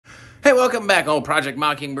Hey, welcome back. Old Project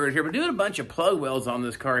Mockingbird here. We're doing a bunch of plug welds on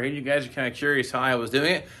this car here. You guys are kind of curious how I was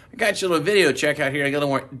doing it. I got you a little video check out here. I got a little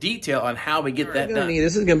more detail on how we get that done.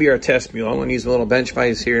 This is going to be our test mule. I'm going to use a little bench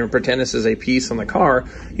vise here and pretend this is a piece on the car.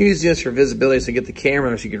 Use this for visibility so you get the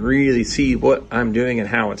camera so you can really see what I'm doing and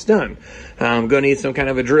how it's done. I'm going to need some kind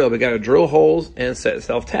of a drill. We got to drill holes and set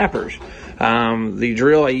self-tappers. The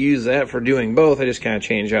drill, I use that for doing both. I just kind of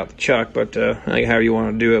change out the chuck, but however you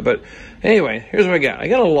want to do it. But anyway, here's what I got. I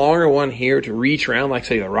got a longer one here to reach around, like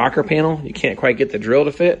say the rocker panel. You can't quite get the drill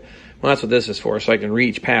to fit. Well, that's what this is for, so I can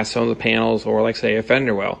reach past some of the panels or like say a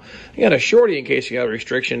fender well. I got a shorty in case you got a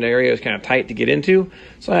restriction area. It's kind of tight to get into,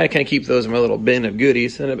 so I kind of keep those in my little bin of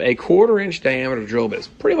goodies. And a 1/4 inch diameter drill bit is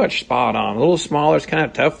pretty much spot on. A little smaller, it's kind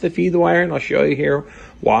of tough to feed the wire, and I'll show you here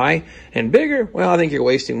why. And bigger, well, I think you're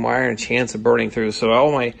wasting wire and a chance of burning through. So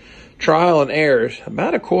all my trial and errors,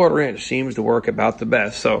 about a 1/4 inch seems to work about the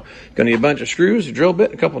best. So gonna need a bunch of screws, a drill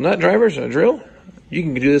bit, a couple nut drivers, and a drill. You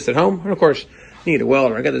can do this at home, and of course, you need a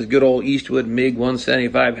welder. I got this good old Eastwood MiG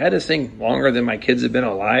 175. Had this thing longer than my kids have been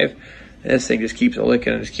alive. This thing just keeps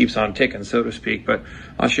licking and just keeps on ticking, so to speak. But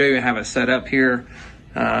I'll show you how it's set up here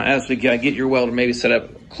as we get your welder maybe set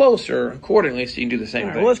up closer accordingly so you can do the same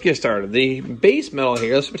thing. Well, let's get started. The base metal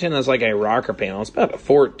here, let's pretend that's like a rocker panel. It's about a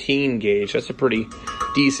 14 gauge. That's a pretty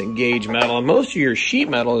decent gauge metal. And most of your sheet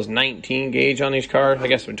metal is 19 gauge on these cars. I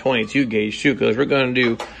guess some 22 gauge too, because we're going to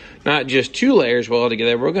do not just 2 layers welded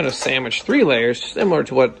together. We're going to sandwich 3 layers, similar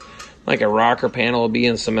to what like a rocker panel will be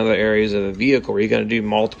in some other areas of the vehicle where you're going to do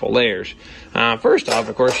multiple layers. First off,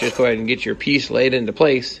 of course, just go ahead and get your piece laid into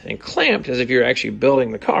place and clamped as if you're actually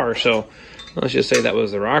building the car. So let's just say that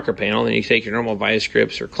was the rocker panel. Then you take your normal vice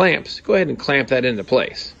grips or clamps. Go ahead and clamp that into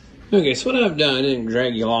place. Okay, so what I've done, I didn't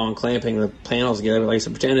drag you along clamping the panels together, but like I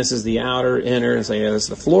said, pretend this is the outer, inner, and say this is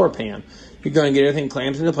the floor pan. You're going to get everything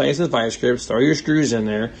clamped into place with vice grips, throw your screws in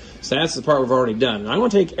there. So that's the part we've already done. Now I'm going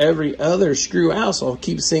to take every other screw out so it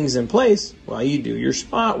keeps things in place while you do your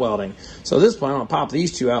spot welding. So at this point, I'm going to pop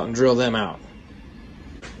these 2 out and drill them out.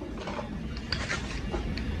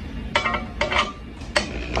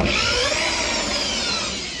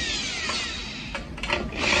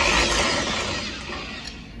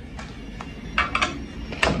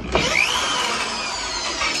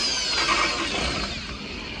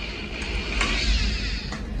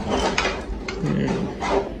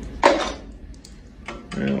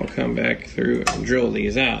 I'll come back through and drill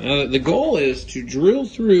these out. Now, the goal is to drill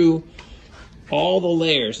through all the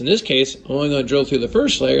layers. In this case, I'm only going to drill through the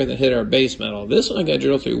first layer and then hit our base metal. This one, I got to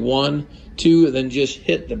drill through 1, 2, and then just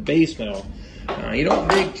hit the base metal. You don't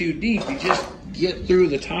dig too deep. You just get through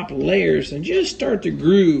the top layers and just start to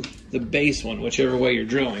groove the base one, whichever way you're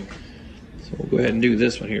drilling. So we'll go ahead and do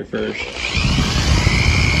this one here first.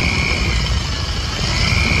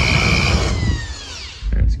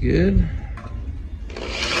 That's good.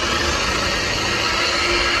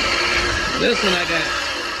 This one I got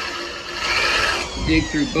to dig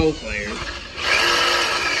through both layers.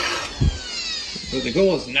 But the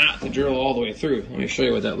goal is not to drill all the way through. Let me show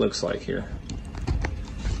you what that looks like here.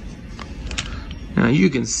 Now you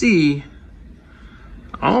can see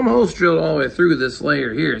almost drilled all the way through this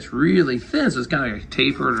layer here. It's really thin, so it's kind of like a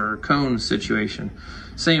tapered or a cone situation.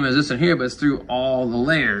 Same as this one here, but it's through all the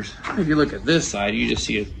layers. If you look at this side, you just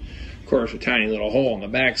see, of course, a tiny little hole on the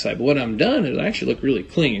back side. But what I'm done is actually look really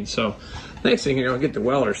clean. So next thing here, I'll get the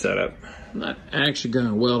welder set up. I'm not actually going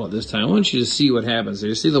to weld it this time. I want you to see what happens there.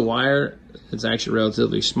 You see the wire? It's actually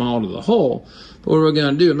relatively small to the hole. But what we're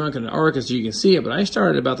going to do, I'm not going to arc it so you can see it, but I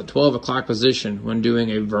started about the 12 o'clock position when doing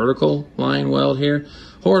a vertical line weld here.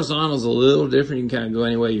 Horizontal is a little different. You can kind of go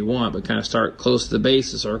any way you want, but kind of start close to the base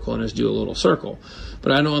of the circle and just do a little circle.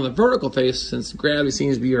 But I know on the vertical face, since gravity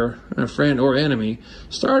seems to be our friend or enemy,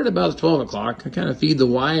 started about the 12 o'clock. I kind of feed the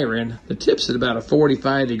wire in. The tip's at about a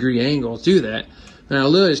 45-degree angle to do that. And I'll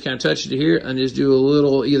literally just kind of touch it here and just do a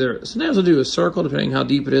little either, sometimes I'll do a circle depending how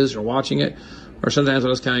deep it is or watching it, or sometimes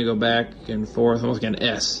I'll just kind of go back and forth, almost like an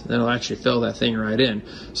S. Then I'll actually fill that thing right in.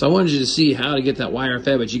 So I wanted you to see how to get that wire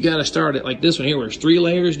fed, but you got to start it like this one here where it's 3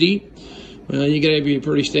 layers deep. Well, you got to be a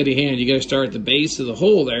pretty steady hand. You got to start at the base of the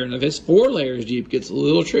hole there, and if it's 4 layers deep, it gets a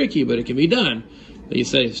little tricky, but it can be done. But you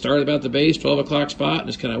say start about the base, 12 o'clock spot, and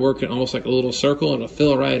just kind of work it almost like a little circle, and it'll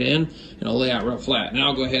fill right in, and it'll lay out real flat. Now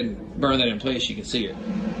I'll go ahead and burn that in place so you can see it.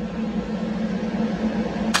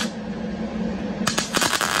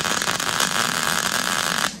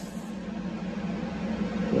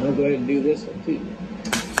 And I'll go ahead and do this one too.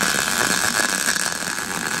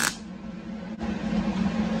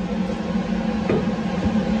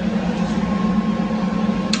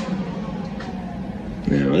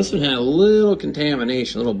 Now This one had a little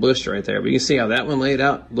contamination, a little bush right there, but you see how that one laid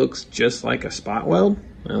out looks just like a spot weld?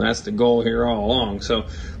 Well, that's the goal here all along. So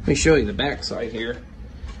let me show you the back side here.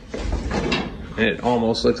 And it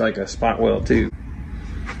almost looks like a spot weld too.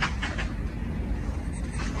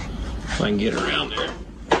 If I can get around there.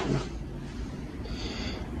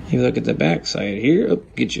 You look at the back side here. Oh,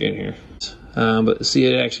 get you in here. But see,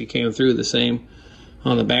 it actually came through the same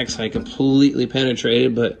on the back side, completely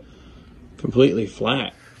penetrated, but completely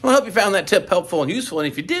flat. Well, I hope you found that tip helpful and useful. And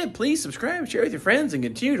if you did, please subscribe, share with your friends, and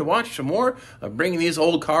continue to watch some more of bringing these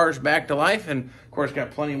old cars back to life. And, of course, got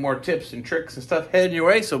plenty more tips and tricks and stuff heading your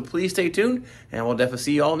way. So please stay tuned, and we'll definitely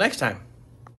see you all next time.